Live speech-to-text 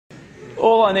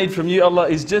All I need from you, Allah,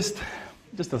 is just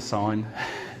a sign.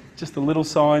 Just a little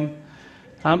sign.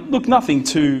 Look, nothing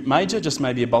too major, just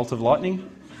maybe a bolt of lightning.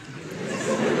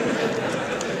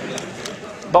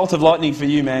 Bolt of lightning for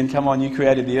you, man. Come on, you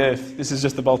created the earth. This is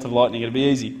just a bolt of lightning. It'll be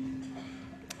easy.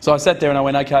 So I sat there and I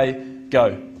went, okay,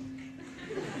 go.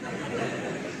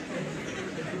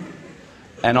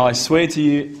 And I swear to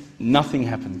you, nothing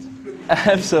happened.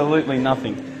 Absolutely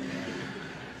nothing.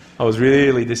 I was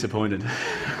really disappointed.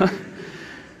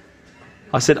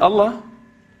 I said, Allah,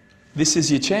 this is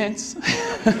your chance.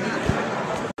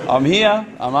 I'm here,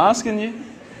 I'm asking you.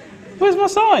 Where's my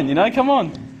sign? You know, come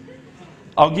on.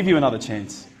 I'll give you another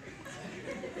chance.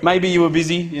 Maybe you were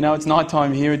busy, you know, it's night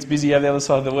time here, it's busy over the other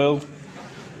side of the world.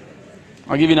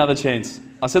 I'll give you another chance.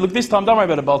 I said, look, this time don't worry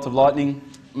about a bolt of lightning.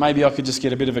 Maybe I could just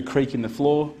get a bit of a creak in the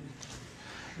floor.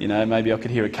 You know, maybe I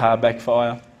could hear a car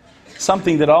backfire.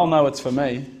 Something that I'll know it's for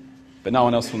me, but no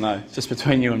one else will know, just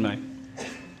between you and me.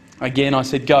 Again, I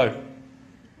said, go.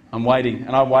 I'm waiting.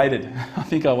 And I waited. I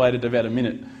think I waited about a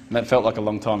minute. And that felt like a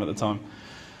long time at the time.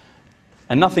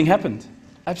 And nothing happened.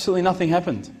 Absolutely nothing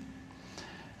happened.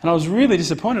 And I was really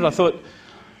disappointed. I thought,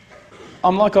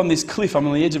 I'm like on this cliff. I'm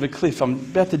on the edge of a cliff. I'm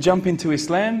about to jump into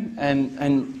Islam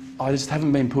and I just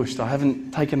haven't been pushed. I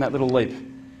haven't taken that little leap.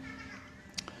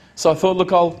 So I thought,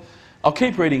 look, I'll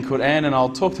keep reading Qur'an and I'll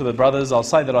talk to the brothers. I'll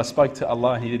say that I spoke to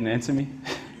Allah and He didn't answer me.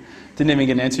 Didn't even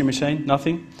get an answering machine.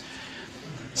 Nothing.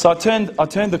 So I turned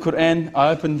the Qur'an,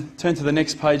 turned to the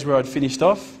next page where I'd finished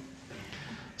off.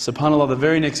 SubhanAllah, the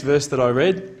very next verse that I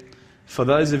read, for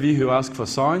those of you who ask for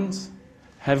signs,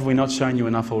 have we not shown you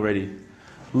enough already?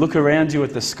 Look around you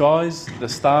at the skies, the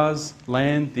stars,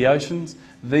 land, the oceans.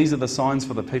 These are the signs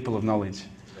for the people of knowledge.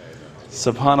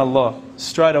 SubhanAllah.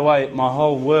 Straight away, my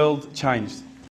whole world changed.